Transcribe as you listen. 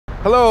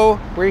Hello,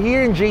 we're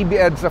here in JB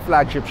Edsa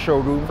flagship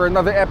showroom for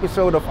another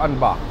episode of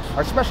Unboxed.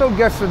 Our special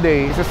guest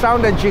today is a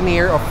sound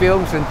engineer of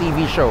films and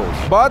TV shows,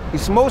 but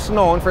he's most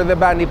known for the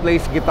band he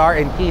plays guitar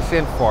and key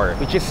synth for,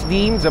 which is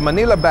deemed the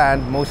Manila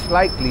band most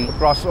likely to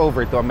cross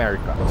over to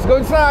America. Let's go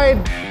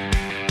inside!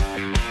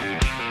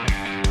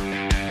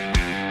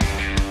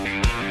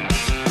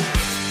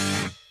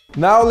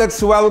 Now let's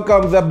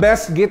welcome the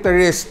best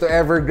guitarist to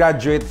ever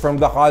graduate from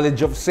the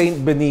College of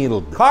St.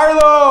 Benilde,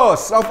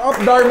 Carlos of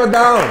Dharma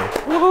Down.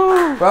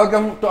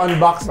 Welcome to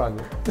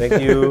Unboxed.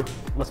 Thank you.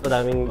 Mas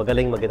madaming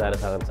magaling mag-gitara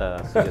sa akin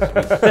sa studio.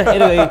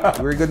 Anyway,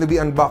 we're going to be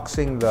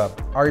unboxing the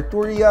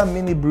Arturia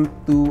MiniBrute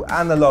II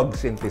analog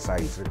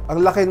synthesizer.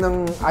 Ang laki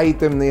ng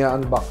item na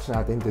i-unbox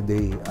natin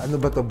today. Ano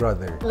ba to,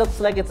 brother?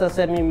 Looks like it's a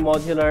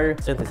semi-modular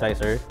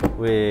synthesizer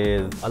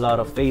with a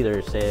lot of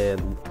faders and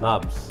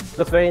knobs.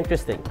 Looks very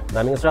interesting.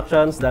 Daming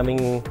instructions,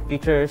 daming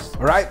features.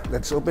 Alright,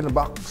 let's open the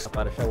box.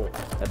 Para siyang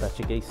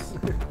attache case.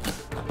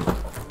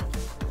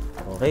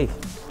 Okay.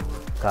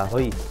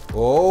 Kahoy.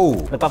 Oh!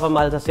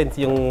 Nagpapamahal sa synth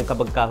yung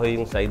kapag kahoy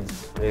yung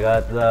sides. We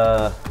got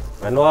the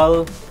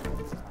manual,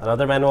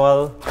 another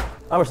manual,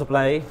 power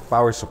supply.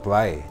 Power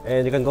supply.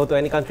 And you can go to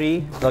any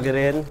country, plug it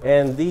in.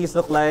 And these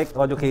look like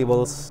audio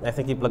cables. I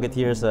think you plug it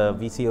here sa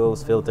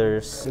VCOs,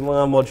 filters. Yung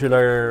mga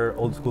modular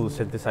old school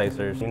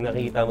synthesizers. Yung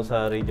nakikita mo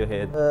sa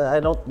Radiohead.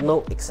 I don't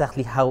know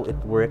exactly how it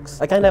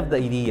works. I kind of have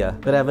the idea,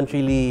 but I haven't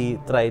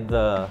really tried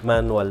the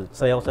manual.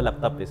 Sanay ako sa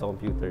laptop sa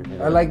computer.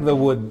 I like the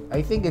wood.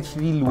 I think it's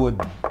real wood.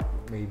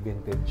 May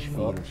vintage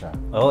feel siya.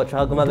 Oo,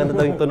 tsaka gumaganda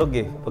daw yung tunog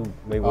pag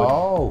may wood.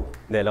 Oh!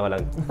 Hindi, alam ko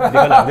lang. Hindi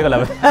ko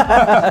alam.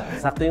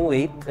 Sakto yung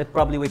weight. It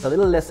probably weighs a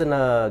little less than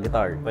a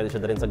guitar. Pwede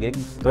siya na rin sa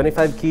gigs.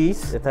 25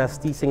 keys. It has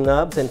teasing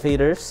knobs and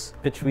faders.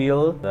 Pitch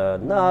wheel.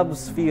 The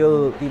knobs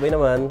feel tibay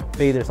naman.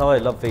 Faders. Oh, I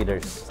love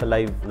faders. Sa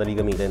live na di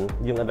gamitin.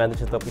 Yung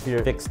advantage ito, if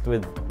you're fixed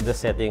with the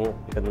setting,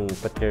 you can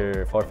put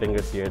your 4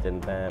 fingers here, then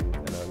bam,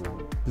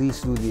 ganun.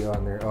 Please do the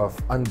honor of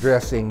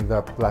undressing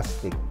the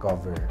plastic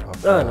cover of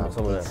the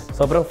piece.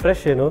 Sobrang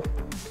fresh no?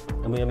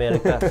 Amoy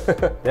America.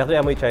 Actually,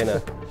 amoy China.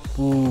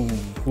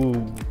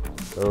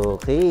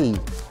 Okay.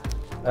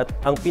 At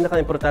ang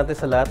pinaka-importante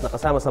sa lahat na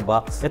kasama sa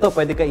box, ito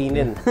pwede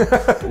kainin.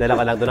 Dala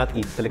ka lang, do not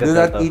eat. Do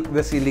not eat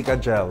the silica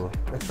gel.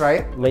 Let's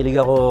try it. May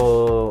liga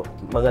ko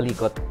mga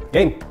likot.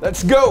 Game!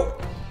 Let's go!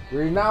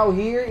 We're now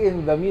here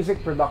in the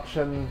music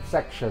production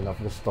section of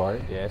the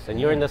store. Yes, and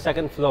you're in the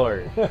second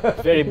floor.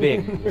 Very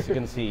big, as you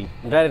can see.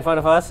 Right in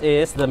front of us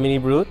is the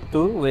MiniBrute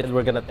II, which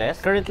we're gonna test.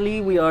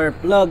 Currently, we are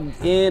plugged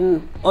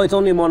in. Oh, it's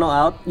only mono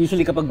out.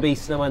 Usually, kapag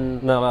bass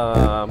naman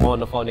na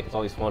monophonic, it's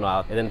always mono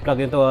out. And then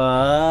plugged into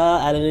a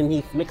Allen &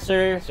 Heath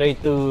mixer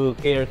straight to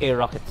KRK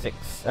Rocket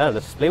 6.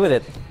 Let's play with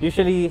it.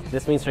 Usually,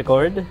 this means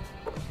record.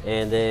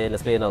 And then,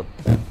 let's play a note.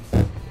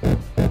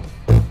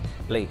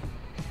 Play.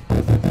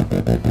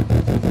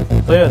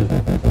 So yun.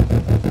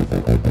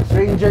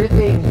 Stranger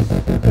Things.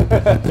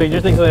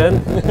 Stranger Things na yan.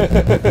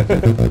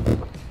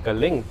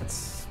 Galing.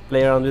 Let's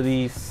play around with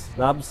these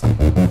knobs.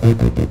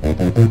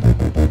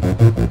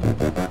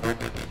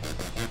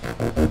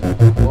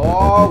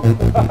 Wow!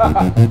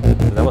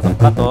 That was a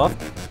cut-off.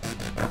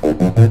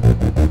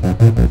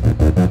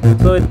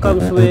 So it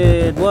comes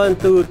with 1,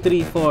 2,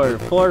 3,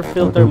 4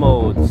 filter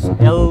modes.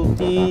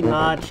 LT,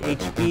 notch,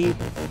 HP,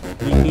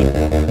 BP.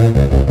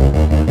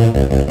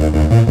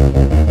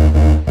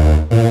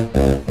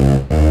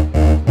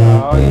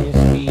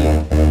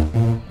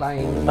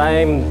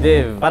 Time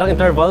div. Parang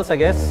intervals, I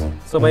guess.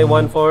 So may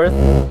 1/4,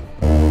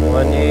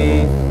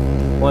 1/8,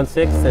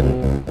 1/6,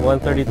 and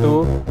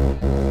 1/32.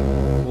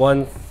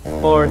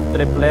 1/4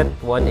 triplet,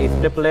 1/8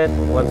 triplet,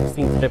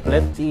 1/16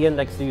 triplet. Si Ian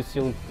likes to use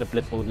yung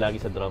triplet mode lagi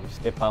sa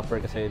drums. May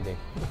popper kasi yun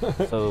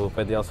So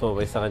pwede ako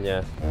sumabay sa kanya.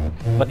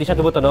 Ba't di siya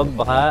tumutunog?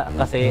 Baka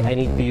kasi I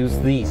need to use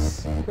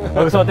these.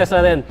 Gusto ko test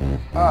natin.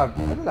 Ano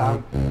lang?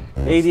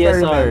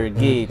 ADSR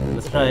gate.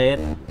 Let's try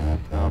it.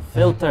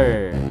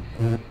 Filter.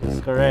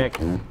 That's correct.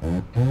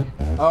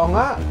 Oo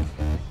nga.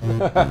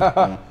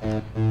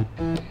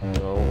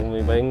 So,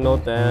 may ba yung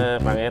note?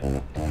 Pangit.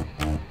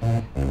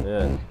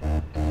 Ayan.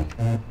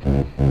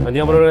 Hindi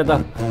ako marunong ito.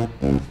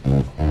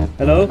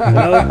 Hello?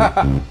 Hello?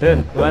 Ayan.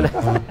 Diba na?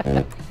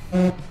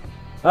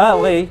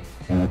 Okay.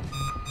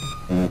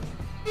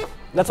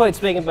 That's why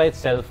it's playing it by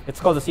itself. It's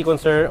called a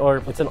sequencer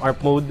or it's an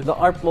ARP mode. The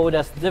ARP mode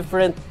has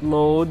different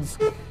modes.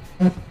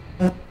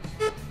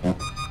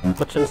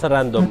 Put siya sa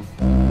random.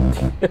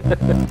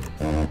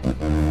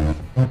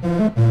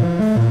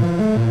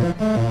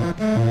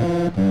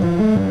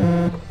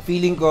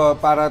 Feeling ko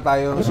para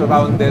tayong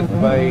surrounded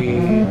by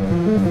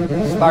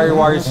Star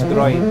Wars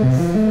droids.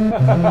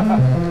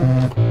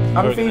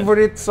 Ang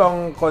favorite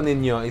song ko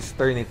ninyo is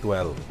Turn It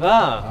Well.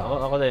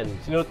 Ako din.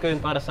 Sinuot ko yun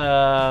para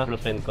sa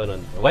girlfriend ko nun.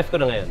 Wife ko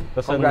na ngayon.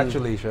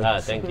 Congratulations.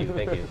 Thank you.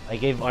 I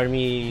gave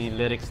Army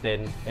lyrics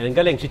then. And ang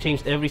galing, she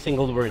changed every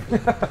single word.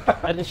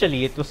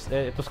 Initially, it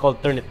was called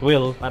Turn It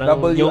Will.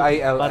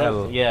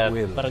 W-I-L-L.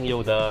 Will. Parang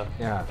Yoda.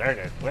 Yeah. Turn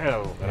It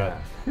Will. Yeah.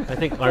 I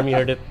think Army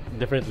heard it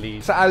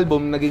differently. Sa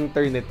album, naging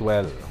Turn It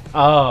Well.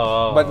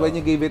 Oh. But when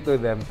you gave it to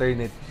them,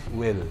 Turn It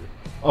Will.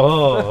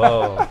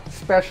 Oh.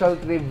 Special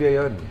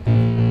trivia yun.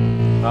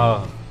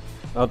 Oh.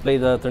 I'll play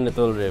the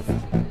Turnitul riff.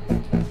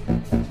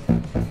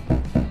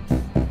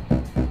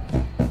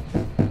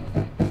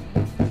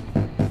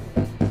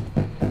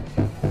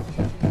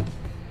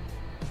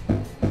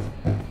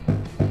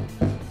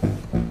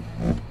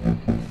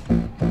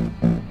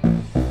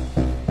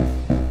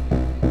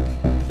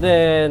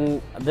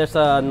 Then, there's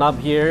a knob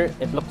here.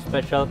 It looks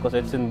special because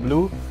it's in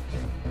blue.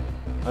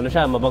 Ano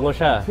siya? Mabango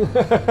siya.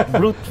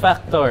 Brute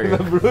Factor. The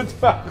Brute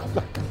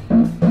Factor.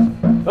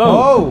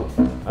 Oh!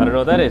 I don't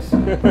know what that is.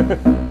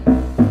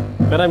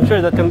 But I'm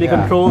sure that can be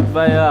controlled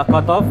by a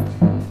cutoff.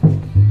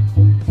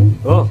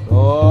 Oh!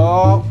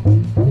 Oh!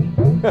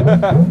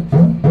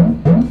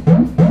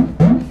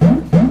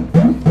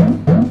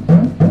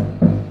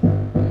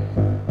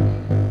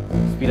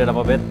 Speed it up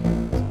a bit.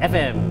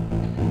 FM.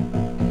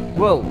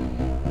 Whoa!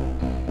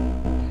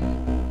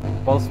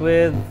 Pulse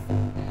width.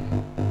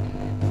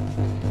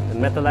 And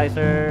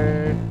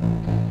metalizer.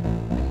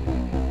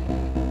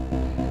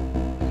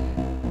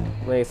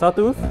 My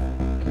sawtooth.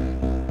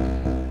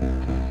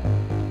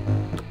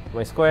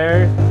 My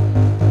square.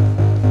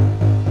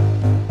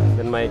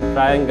 Then my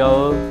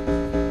triangle.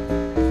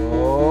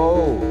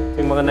 Oh!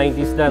 Yung mga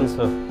 90s dance.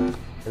 So. And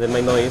then my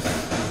noise.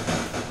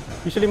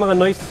 Usually mga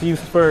noise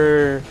used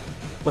for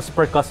mas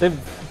percussive.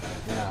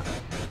 Yeah.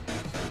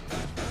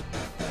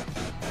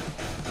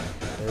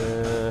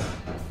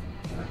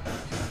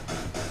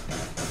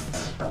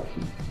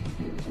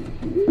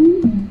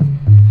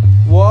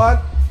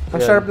 What? Ang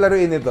sharp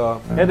laruin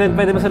ito. And then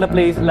pwede mo sila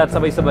play lahat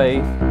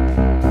sabay-sabay.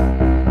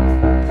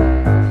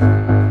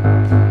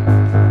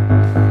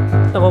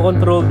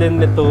 Nako-control din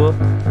nito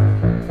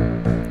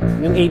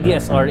yung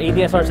ADSR.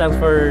 ADSR stands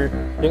for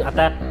yung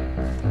attack,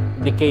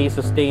 decay,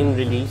 sustain,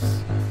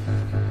 release.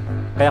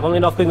 Kaya kung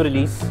in-off ko yung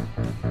release,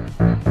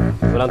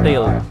 walang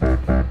tail.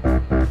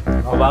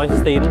 Baba ko yung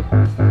sustain,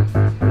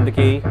 yung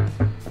decay.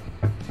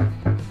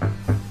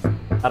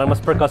 Parang mas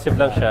percussive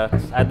lang siya.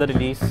 Add the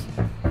release.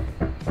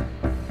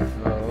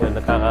 Yun,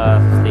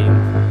 nakaka-sustain.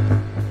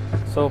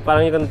 So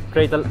parang you can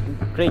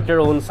create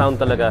your own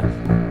sound talaga.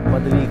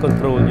 Madali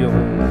control yung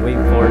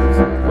waveforms.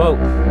 Wow!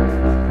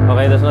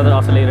 Okay, there's another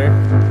oscillator.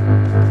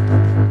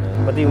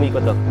 Pati yung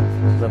ikot to.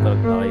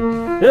 Okay.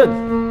 Yun!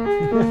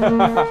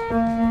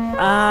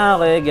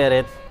 Okay, get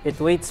it. It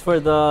waits for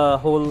the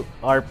whole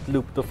ARP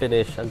loop to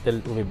finish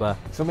until umiba.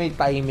 So may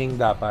timing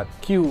dapat.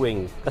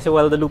 Queuing. Kasi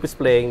while the loop is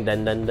playing,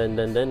 dan dan dan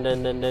dan dan dan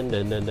dan dan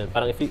dan dan dan.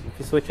 Parang if you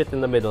switch it in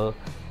the middle,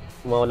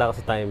 mawala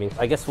ka sa timing.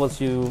 I guess once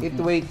you... It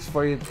waits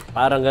for it.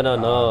 Parang gano'n,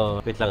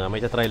 no? Wait lang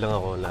may try lang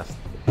ako last.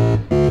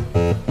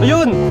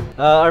 Ayun!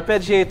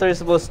 Arpeggiator is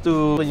supposed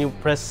to, when you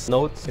press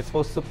notes, it's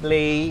supposed to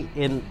play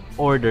in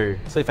order.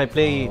 So if I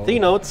play 3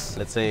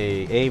 notes, let's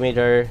say A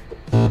major.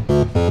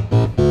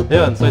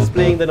 Ayun, so it's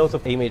playing the notes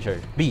of A major.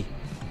 B.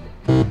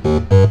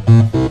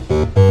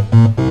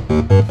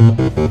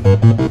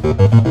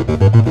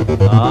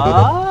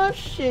 Ah,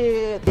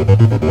 shit!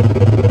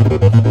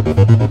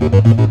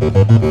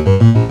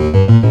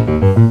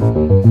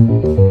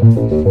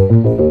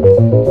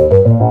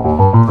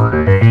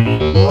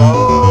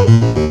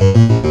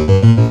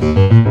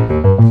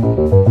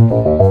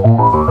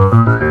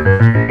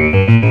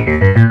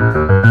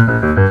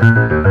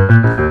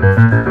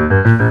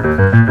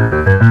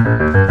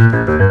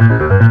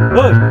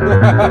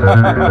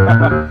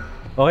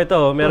 Okay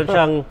to, meron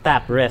siyang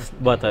tap rest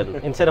button.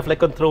 Instead of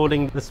like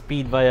controlling the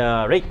speed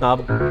via rate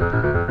knob,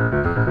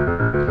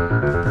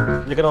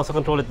 you can also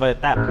control it via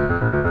tap.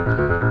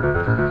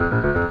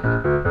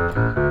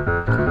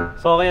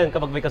 So okay yan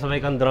kapag may kasabay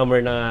kang drummer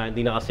na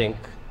hindi nakasync.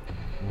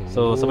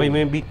 So sabay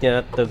mo yung beat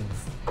niya,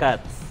 tugs,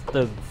 cats,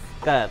 tugs,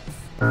 cats.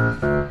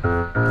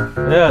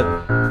 Ayan.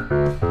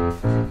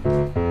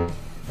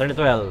 Turn it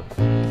well.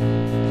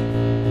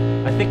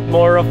 I think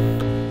more of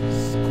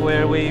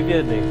square wave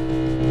yan eh.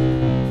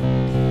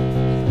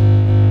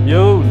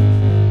 Yun!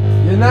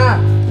 Yun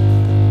na!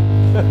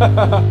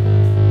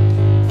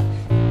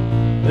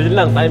 Yun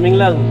lang, timing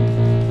lang.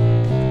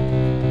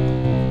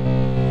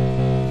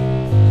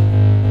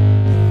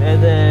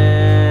 And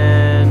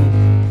then...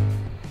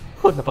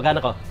 Oh, napagana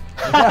ko.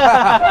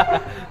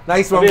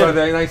 Nice one,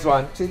 brother. Nice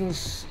one.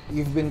 Since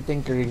you've been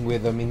tinkering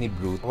with the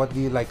MiniBrute, what do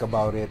you like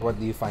about it?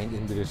 What do you find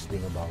interesting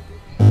about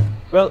it?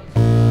 Well,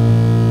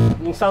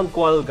 yung sound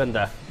qual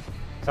ganda.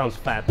 Sounds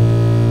fat.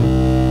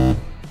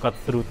 Cut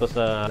through to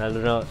sa,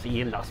 lalo na si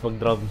Ian lakas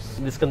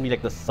mag-drums. This can be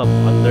like the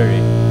sub-under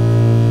eh.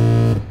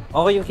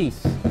 Okay yung keys.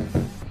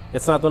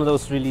 It's not one of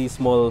those really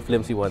small,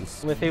 flimsy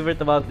ones. My favorite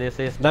about this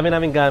is, dami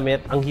namin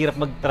gamit. Ang hirap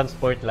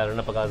mag-transport, lalo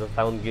na pagka sa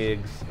sound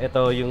gigs.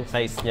 Ito yung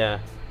size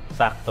niya,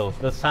 sakto.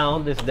 The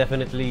sound is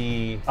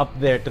definitely up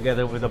there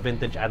together with the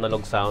vintage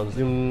analog sounds.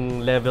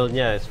 Yung level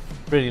niya is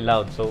pretty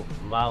loud, so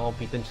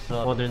makakompitan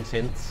siya sa modern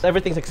synths.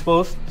 Everything's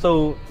exposed,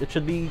 so it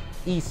should be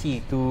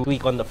easy to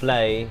tweak on the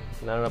fly,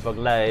 lalo na pag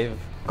live.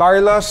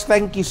 Carlos,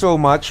 thank you so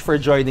much for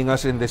joining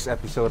us in this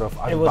episode of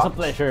Unboxed. It was a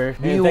pleasure,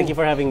 and thank you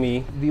for having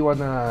me. Do you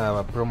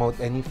wanna promote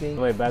anything?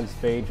 My band's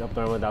page,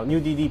 Tañada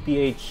UDD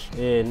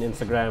in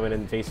Instagram and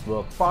in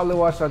Facebook.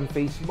 Follow us on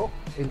Facebook,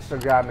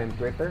 Instagram, and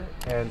Twitter,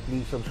 and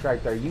please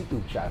subscribe to our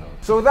YouTube channel.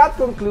 So that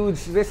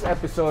concludes this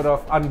episode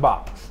of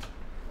Unboxed.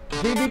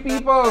 JB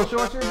people,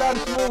 show us your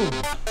dance moves.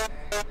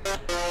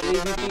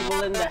 JB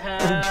people in the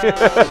house.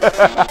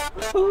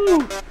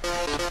 Woo!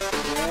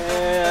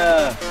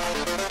 Yeah.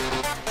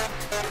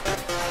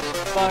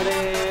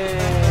 Party!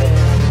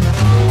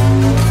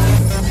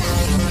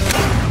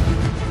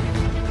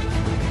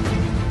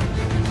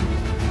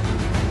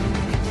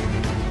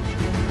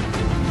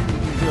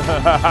 Ha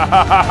ha ha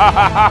ha ha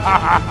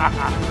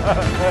ha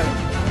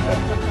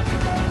ha!